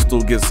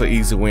 Coastal gets an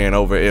easy win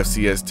over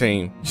FCS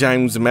team.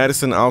 James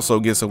Madison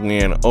also gets a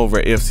win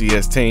over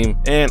FCS team.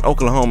 And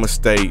Oklahoma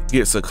State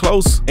gets a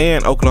close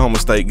win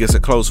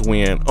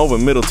over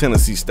Middle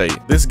Tennessee State.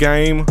 This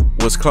game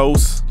was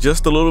close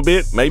just a little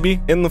bit,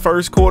 maybe in the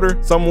first quarter,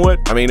 somewhat.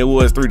 I mean, it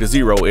was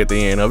 3-0 at the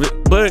end of it.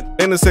 But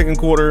in the second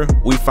quarter,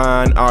 we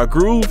find our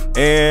groove,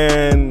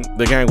 and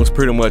the game was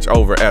pretty much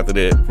over after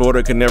that.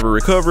 Florida could never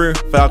recover.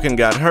 Falcon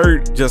got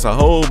hurt. Just a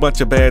whole bunch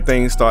of bad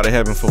things started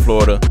happening for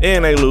Florida,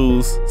 and they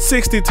lose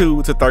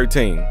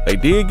 62-13. They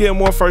did get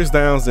more first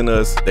downs than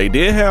us. They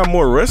did have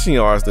more rushing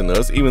yards than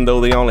us, even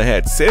though they only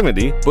had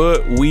 70,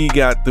 but we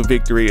got the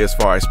victory as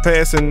far as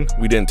passing.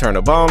 We didn't turn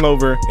the ball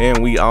over,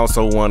 and we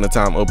also won the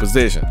time of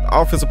possession. The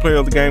offensive player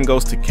of the game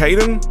goes to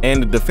Caden,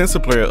 and the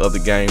defensive player of the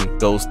game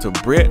goes to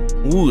Brett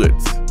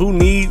Woods. Who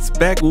needs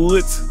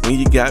backwoods when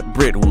you got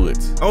Brett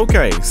Woods?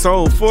 Okay,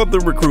 so for the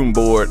recruiting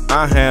board,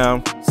 I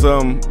have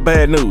some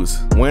bad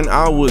news. When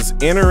I was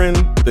entering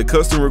the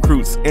custom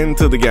recruits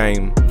into the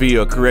game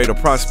via Create a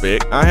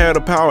Prospect, I had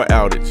a power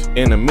outage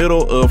in the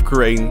middle of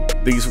creating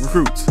these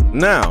recruits.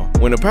 Now,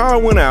 when the power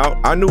went out,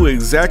 I knew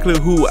exactly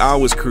who I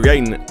was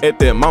creating at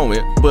that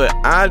moment, but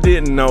I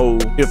didn't know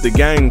if the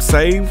game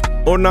saved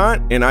or not,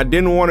 and I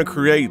didn't want to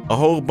create a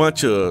whole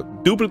bunch of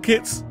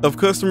duplicates of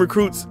custom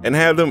recruits and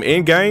have them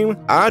in game.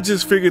 I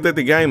just figured that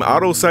the game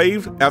auto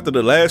saved after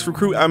the last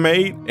recruit I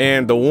made,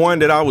 and the one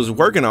that I was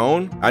working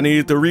on, I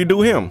needed to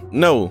redo him.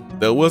 No,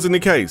 that wasn't the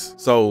case.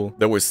 So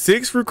there were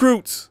 6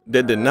 recruits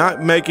that did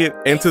not make it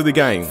into the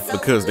game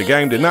because the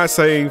game did not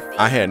save.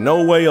 I had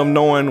no way of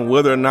knowing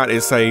whether or not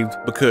it saved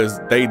because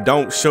they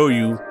don't show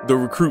you the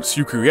recruits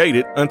you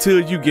created until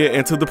you get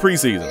into the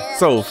preseason.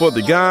 So for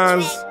the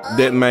guys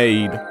that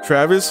made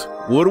Travis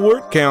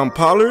Woodward, Cam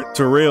Pollard,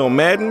 Terrell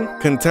Madden,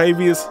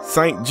 Contavious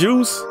St.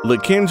 Juice,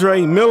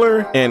 LaKendre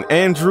Miller, and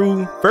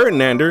Andrew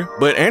Ferdinander.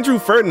 But Andrew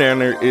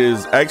Ferdinander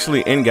is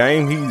actually in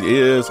game. He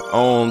is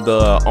on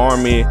the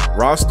Army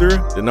roster.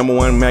 The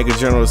 #1 MAGA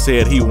general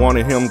said he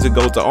wanted him to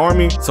go to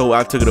Army, so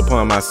I took it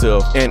upon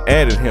myself and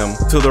added him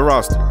to the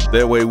roster.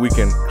 That way we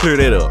can clear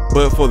that up.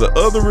 But for the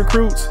other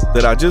recruits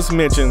that I just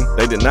mentioned,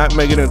 they did not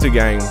make it into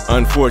game,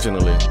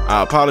 unfortunately.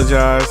 I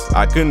apologize.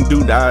 I couldn't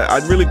do that.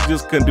 I really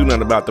just couldn't do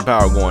nothing about the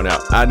power going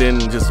out. I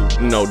didn't just,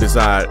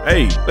 decide,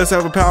 hey, let's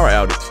have a power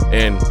outage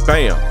and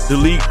bam,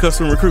 delete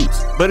custom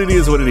recruits. But it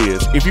is what it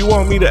is. If you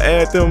want me to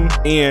add them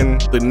in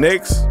the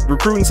next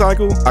recruiting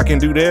cycle, I can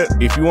do that.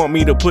 If you want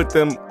me to put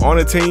them on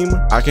a team,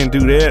 I can do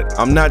that.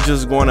 I'm not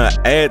just going to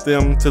add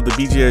them to the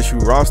BGSU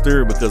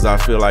roster because I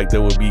feel like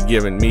that would be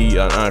giving me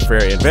an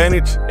unfair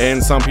advantage.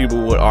 And some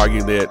people would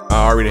argue that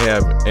I already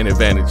have an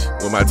advantage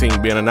with my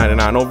team being a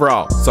 99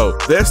 overall. So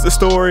that's the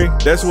story.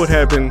 That's what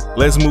happened.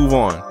 Let's move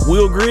on.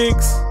 Will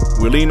Griggs,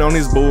 we're leaning on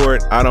his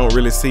board. I don't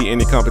really see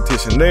any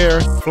competition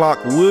there.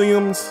 Flock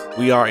Williams,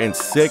 we are in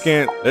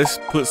second. Let's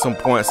put some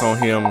points on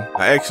him.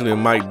 I actually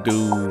might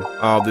do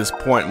all this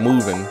point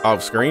moving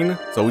off screen.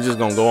 So we're just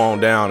gonna go on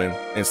down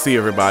and see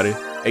everybody.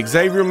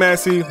 Xavier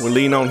Massey, we're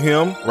leaning on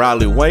him.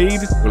 Riley Wade,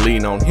 we're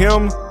leaning on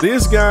him.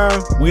 This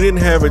guy, we didn't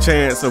have a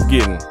chance of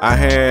getting. I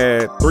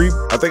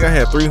think I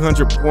had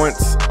 300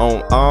 points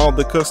on all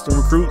the custom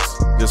recruits.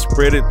 Just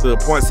spread the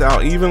points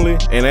out evenly.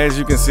 And as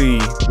you can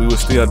see, we were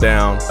still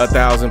down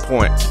 1,000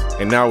 points.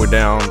 And now we're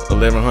down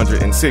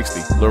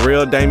 1,160.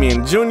 Laurel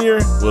Damian Jr.,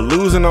 we're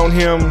losing on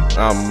him.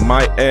 I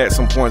might add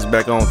some points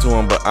back onto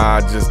him, but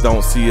I just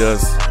don't see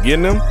us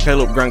getting him.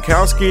 Caleb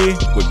Gronkowski,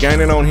 we're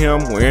gaining on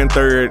him. We're in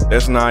third.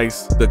 That's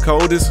nice.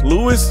 Dakotas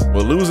Lewis,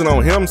 we're losing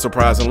on him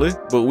surprisingly,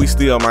 but we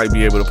still might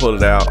be able to pull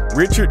it out.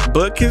 Richard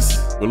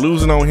Butkus, we're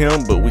losing on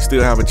him, but we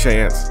still have a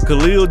chance.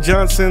 Khalil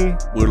Johnson,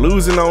 we're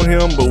losing on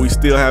him, but we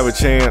still have a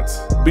chance.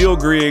 Bill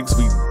Griggs,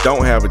 we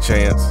don't have a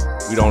chance.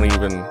 We aren't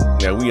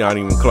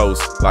even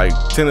close. Like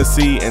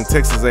Tennessee and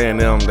Texas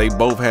A&M, they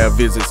both have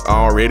visits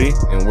already,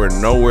 and we're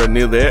nowhere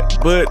near that.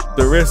 But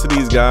the rest of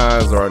these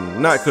guys are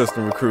not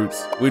custom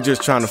recruits. We're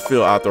just trying to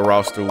fill out the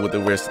roster with the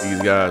rest of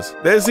these guys.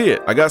 That's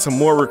it. I got some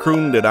more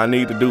recruiting that I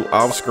need to do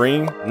off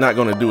screen. Not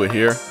gonna do it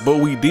here, but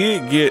we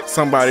did get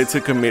somebody to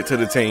commit to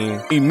the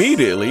team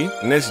immediately,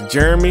 and that's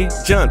Jeremy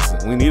Johnson.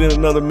 We needed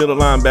another middle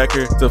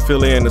linebacker to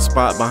fill in the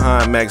spot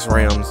behind Max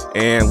Rams,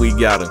 and we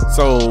got him.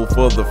 So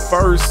for the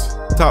first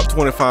top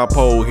 25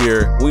 poll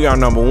here. We are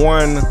number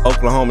 1.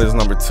 Oklahoma is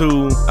number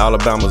 2.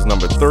 Alabama is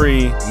number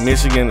 3.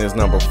 Michigan is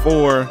number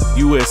 4.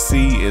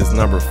 USC is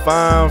number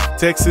 5.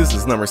 Texas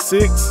is number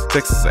 6.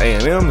 Texas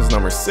A&M is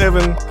number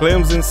 7.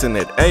 Clemson sitting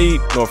at 8.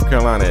 North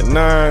Carolina at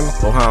 9.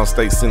 Ohio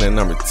State sitting at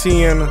number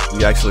 10.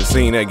 We actually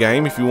seen that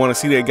game. If you want to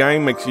see that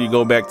game, make sure you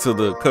go back to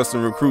the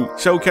Custom Recruit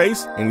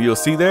Showcase and you'll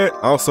see that.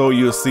 Also,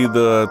 you'll see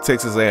the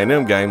Texas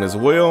A&M game as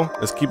well.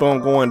 Let's keep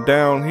on going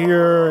down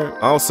here.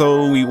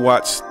 Also, we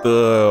watched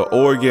the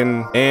Oregon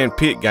and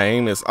Pitt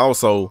game. It's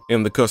also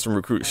in the Custom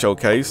Recruit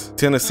Showcase.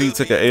 Tennessee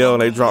took an L.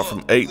 They dropped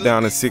from 8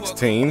 down to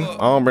 16.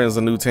 Auburn's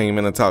a new team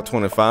in the top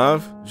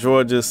 25.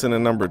 Georgia's sitting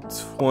at number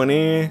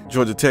 20.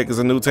 Georgia Tech is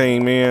a new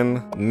team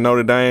in.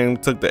 Notre Dame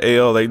took the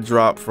L. They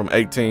dropped from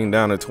 18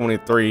 down to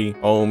 23.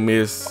 Ole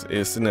Miss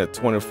is sitting at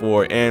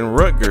 24. And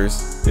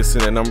Rutgers is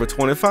sitting at number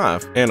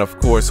 25. And of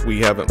course, we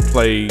haven't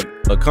played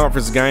a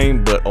conference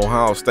game, but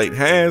Ohio State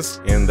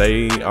has, and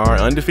they are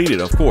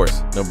undefeated, of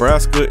course.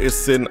 Nebraska is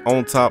sitting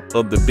on top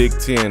of the Big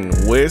Ten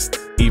West,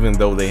 even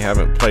though they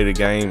haven't played a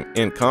game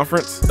in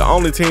conference. The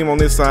only team on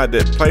this side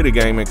that played a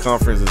game in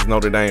conference is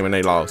Notre Dame, and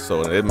they lost,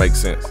 so it makes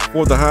sense.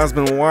 For the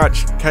Heisman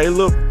watch,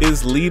 Caleb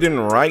is leading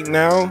right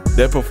now.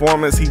 That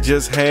performance he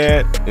just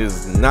had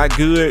is not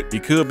good. He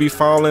could be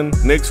falling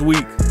next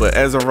week, but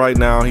as of right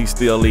now, he's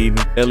still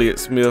leading. Elliott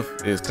Smith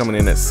is coming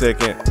in at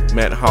 2nd,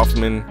 Matt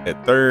Hoffman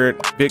at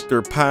 3rd,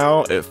 Victor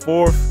Powell at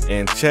 4th,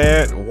 and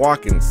Chad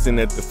Watkins sitting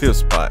at the 5th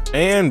spot.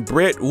 And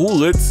Brett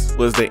Woods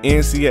was the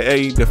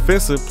NCAA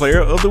Defensive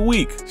Player of the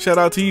Week. Shout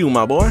out to you,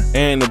 my boy.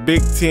 And the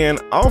Big Ten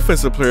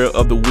Offensive Player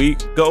of the Week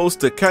goes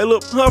to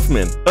Caleb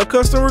Huffman, a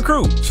custom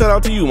recruit. Shout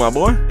out to you, my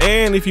boy.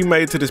 And if you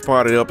made it to this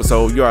part of the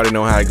episode, you already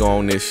know how I go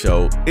on this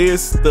show.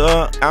 It's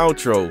the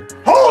outro.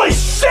 Holy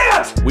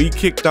shit! We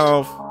kicked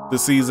off the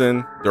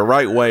season the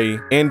right way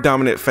in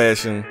dominant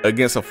fashion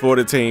against a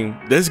Florida team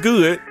that's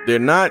good. They're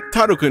not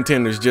title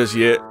contenders just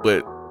yet,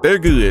 but they're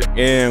good,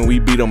 and we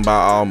beat them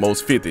by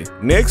almost 50.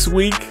 Next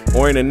week,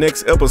 or in the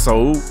next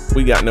episode,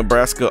 we got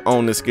Nebraska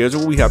on the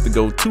schedule. We have to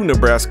go to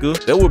Nebraska.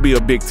 That will be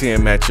a Big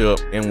Ten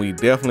matchup, and we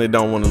definitely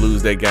don't want to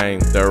lose that game.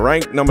 They're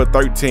ranked number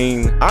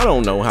 13. I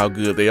don't know how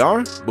good they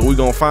are, but we're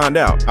going to find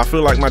out. I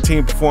feel like my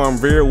team performed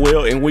very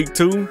well in week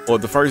 2 or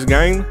the first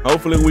game.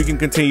 Hopefully, we can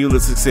continue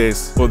the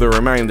success for the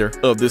remainder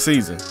of the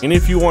season. And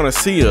if you want to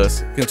see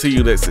us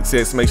continue that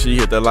success, make sure you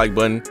hit that like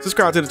button,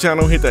 subscribe to the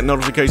channel, hit that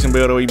notification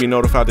bell, or you'll be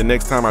notified the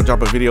next time I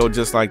drop a video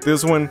just like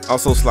this one.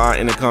 Also, slide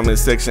in the comment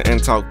section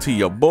and talk to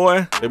your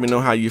boy. Let me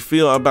know how you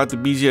feel about the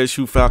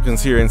BGSU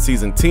Falcons here in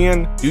season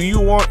 10. Do you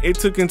want it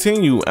to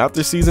continue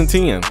after season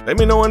 10? Let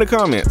me know in the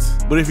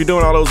comments. But if you're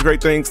doing all those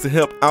great things to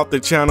help out the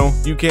channel,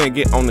 you can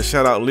get on the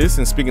shout out list.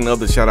 And speaking of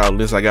the shout out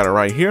list, I got it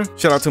right here.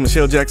 Shout out to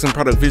Michelle Jackson,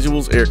 Product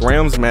Visuals, Eric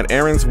Rams, Matt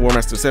Aarons,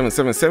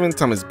 Warmaster777,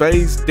 Thomas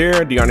Bays,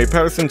 Dare, Dearnay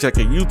Patterson, check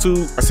out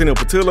YouTube, Arsenio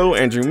Patillo,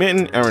 Andrew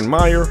Minton, Aaron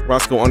Meyer,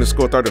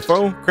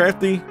 Roscoe_34,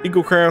 Crafty,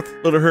 Eagle Craft,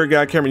 Little Her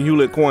Guy, Cameron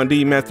Hewlett, Quan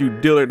D, Matthew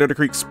Dillard, Dirty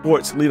Creek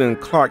Sports,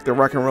 Leland Clark, the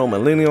Rock and Roll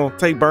Millennial,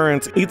 Tate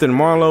Burns, Ethan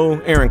Marlowe,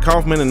 Aaron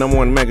Kaufman, the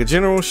 #1 Mega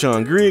General,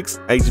 Sean Griggs,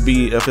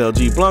 HB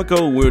FLG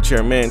Blanco,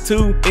 Wheelchair Man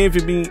 2,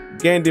 Envy,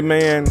 Gandy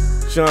Man,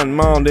 Sean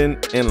Malden,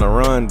 and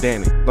LaRon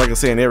Danny. Like I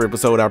said in every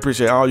episode, I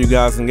appreciate all you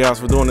guys and gals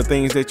for doing the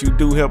things that you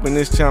do, helping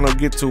this channel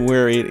get to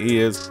where it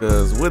is,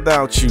 because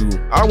without you,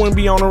 I wouldn't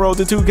be on the road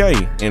to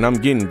 2K, and I'm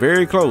getting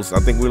very close. I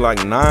think we're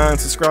like 9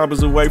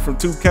 subscribers away from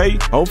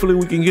 2K. Hopefully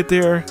we can get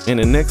there in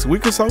the next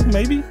week or so,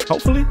 maybe,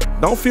 hopefully.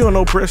 Don't feel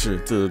no pressure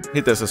to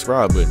hit that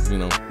subscribe button, you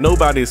know.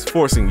 Nobody's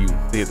forcing you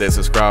to hit that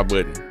subscribe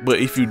button, but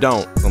if you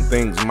don't, some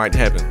things might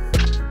happen.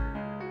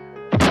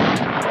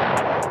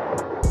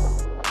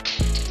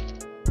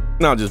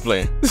 No, I'm just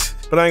playing.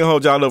 But I ain't gonna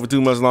hold y'all over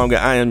too much longer.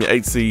 I am your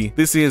HC.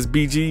 This is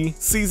BG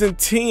Season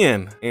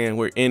 10, and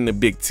we're in the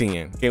Big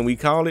Ten. Can we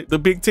call it the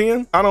Big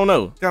Ten? I don't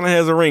know. Kinda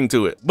has a ring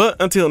to it. But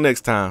until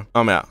next time,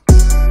 I'm out.